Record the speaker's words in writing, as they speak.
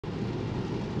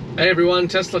Hey everyone,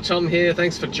 Tesla Tom here.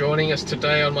 Thanks for joining us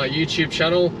today on my YouTube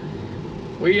channel.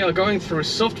 We are going through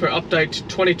software update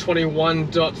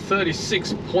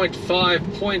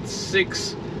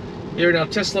 2021.36.5.6 here in our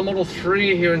Tesla Model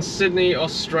 3 here in Sydney,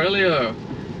 Australia.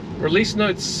 Release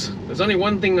notes. There's only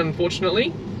one thing,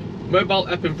 unfortunately. Mobile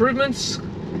app improvements.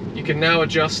 You can now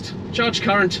adjust charge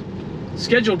current,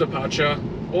 scheduled departure,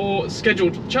 or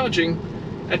scheduled charging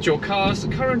at your car's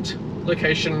current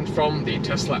location from the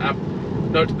Tesla app.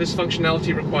 Note, this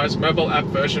functionality requires mobile app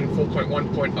version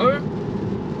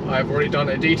 4.1.0. I've already done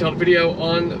a detailed video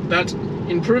on that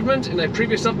improvement in a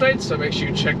previous update, so make sure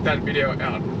you check that video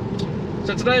out.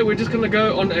 So today we're just going to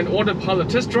go on an Autopilot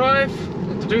test drive,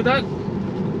 and to do that,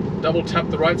 double tap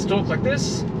the right stalk like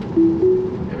this.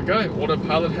 There we go,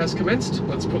 Autopilot has commenced.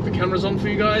 Let's put the cameras on for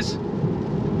you guys.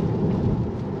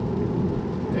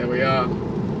 There we are.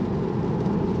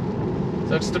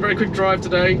 So just a very quick drive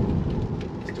today.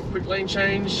 Quick lane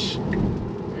change.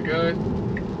 There we go.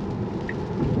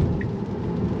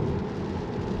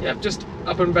 Yep, just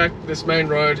up and back this main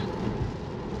road,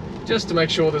 just to make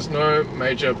sure there's no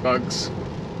major bugs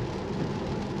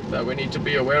that we need to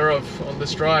be aware of on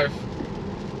this drive.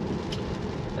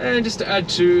 And just to add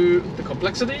to the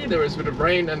complexity, there is a bit of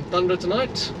rain and thunder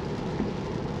tonight,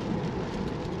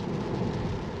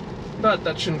 but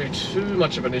that shouldn't be too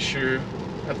much of an issue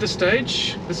at this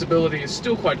stage. Visibility is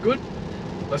still quite good.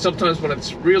 But sometimes when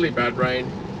it's really bad rain,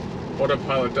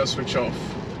 Autopilot does switch off.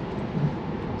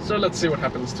 So let's see what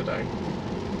happens today.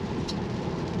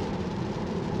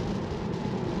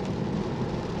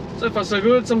 So far so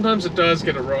good. Sometimes it does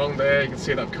get it wrong there. You can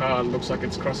see that car looks like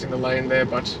it's crossing the lane there,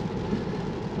 but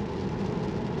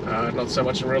not so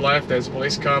much in real life. There's a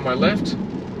police car on my left.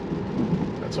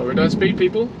 That's why we don't speed,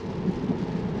 people.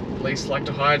 Police like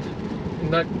to hide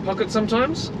in that pocket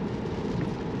sometimes.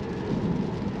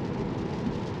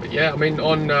 Yeah, I mean,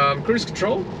 on cruise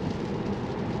control,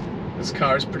 this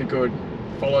car is pretty good.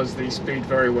 Follows the speed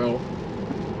very well.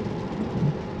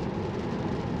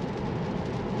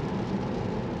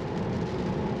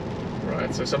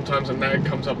 Right, so sometimes a nag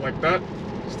comes up like that.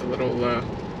 Just a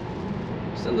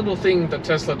little thing that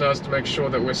Tesla does to make sure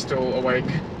that we're still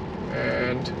awake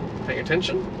and paying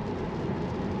attention.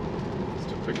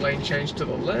 Just a quick lane change to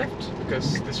the left,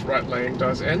 because this right lane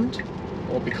does end,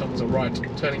 or becomes a right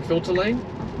turning filter lane.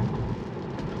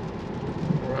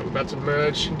 I'm about to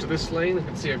merge into this lane. I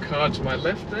can see a car to my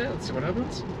left there. Let's see what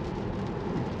happens.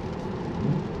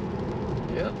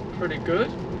 Yeah, pretty good.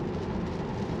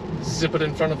 Zip it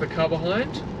in front of the car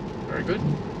behind. Very good.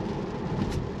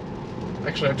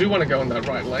 Actually, I do want to go in that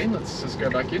right lane. Let's just go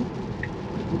back in.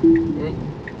 Whoa.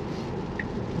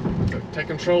 Take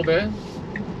control there.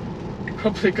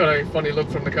 Probably got a funny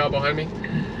look from the car behind me.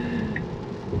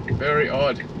 Very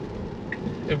odd.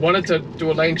 It wanted to do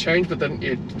a lane change, but then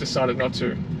it decided not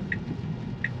to.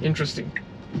 Interesting.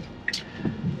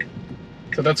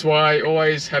 So that's why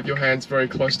always have your hands very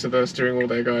close to the steering wheel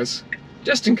there, guys,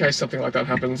 just in case something like that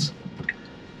happens.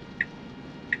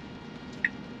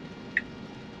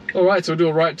 Alright, so we'll do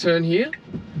a right turn here,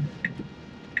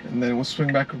 and then we'll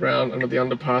swing back around under the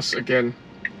underpass again.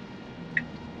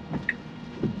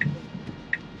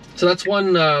 So that's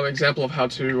one example of how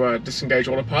to disengage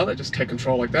Autopilot. Just take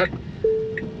control like that.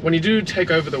 When you do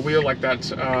take over the wheel like that,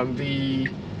 the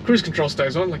cruise control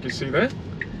stays on, like you see there,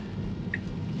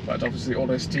 but obviously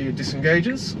auto steer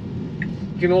disengages.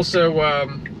 You can also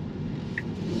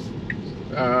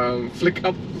flick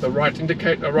up the right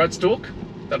right stalk.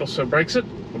 That also brakes it,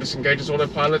 or disengages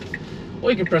Autopilot, or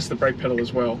you can press the brake pedal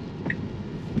as well.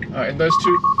 In those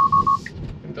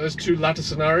two latter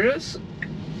scenarios,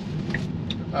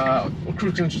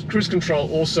 cruise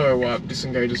control also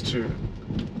disengages too,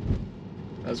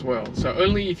 as well. So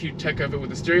only if you take over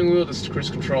with the steering wheel does cruise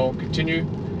control continue.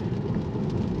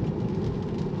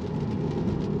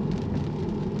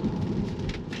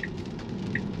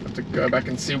 Have to go back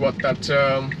and see what that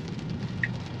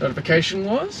notification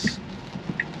was.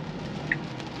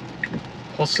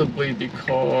 Possibly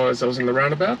because I was in the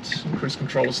roundabout and cruise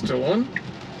control is still on.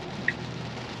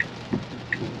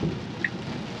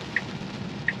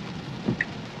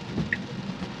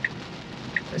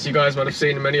 As you guys might have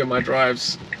seen in many of my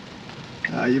drives,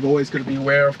 you've always got to be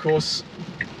aware, of course,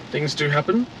 things do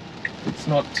happen. It's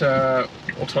not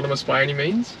autonomous by any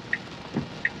means.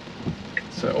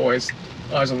 So always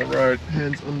eyes on the road,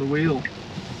 hands on the wheel.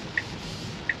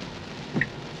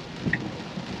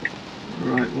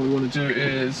 Alright, what we want to do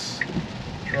is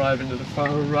drive into the far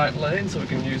right lane so we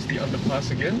can use the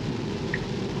underpass again.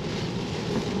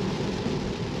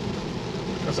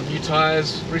 Got some new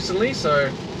tyres recently,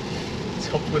 so it's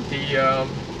helped with the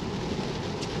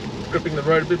gripping the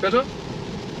road a bit better.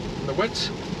 in the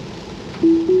wet.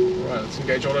 Right, let's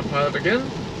engage autopilot again.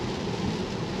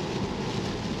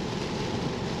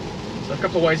 So a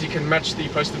couple of ways you can match the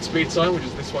posted speed sign, which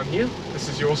is this one here. This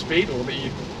is your speed, or the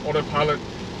autopilot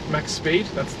max speed.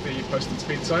 That's the posted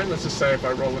speed sign. Let's just say if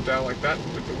I roll it down like that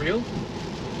with the wheel,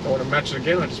 I want to match it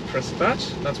again, I just press that.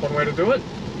 That's one way to do it.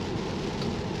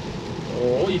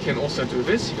 Or you can also do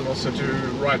this. You can also do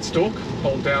right stalk,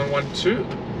 hold down 1, 2,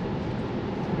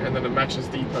 and then it matches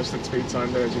the posted speed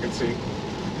sign there, as you can see.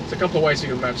 There's a couple of ways you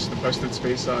can match the posted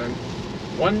speed sign.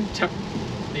 One, tap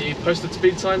the posted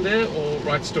speed sign there, or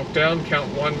right stalk down,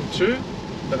 count 1, 2,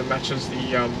 then it matches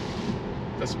the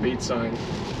speed sign,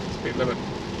 speed limit.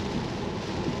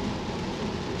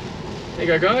 There you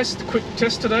go, guys. The quick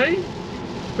test today.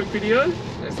 Quick video.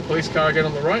 There's the police car again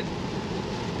on the right.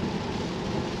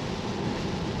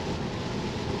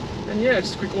 And yeah,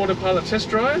 just a quick autopilot test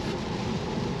drive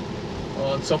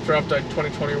on software update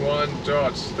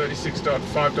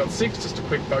 2021.36.5.6. Just a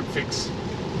quick bug fix,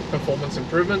 performance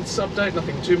improvements update,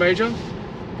 nothing too major.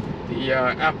 The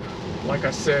app, like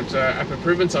I said, app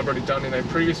improvements I've already done in a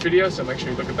previous video, so make sure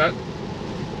you look at that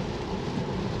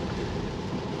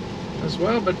as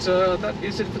well. But that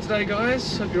is it for today,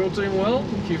 guys. Hope you're all doing well.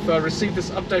 If you've received this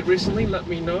update recently, let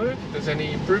me know if there's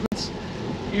any improvements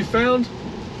you found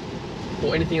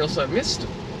or anything else I've missed.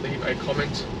 Leave a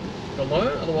comment below.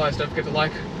 Otherwise, don't forget to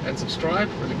like and subscribe.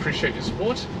 Really appreciate your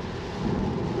support.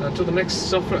 Until the next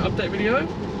software update video,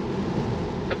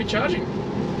 happy charging.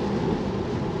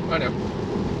 Bye now.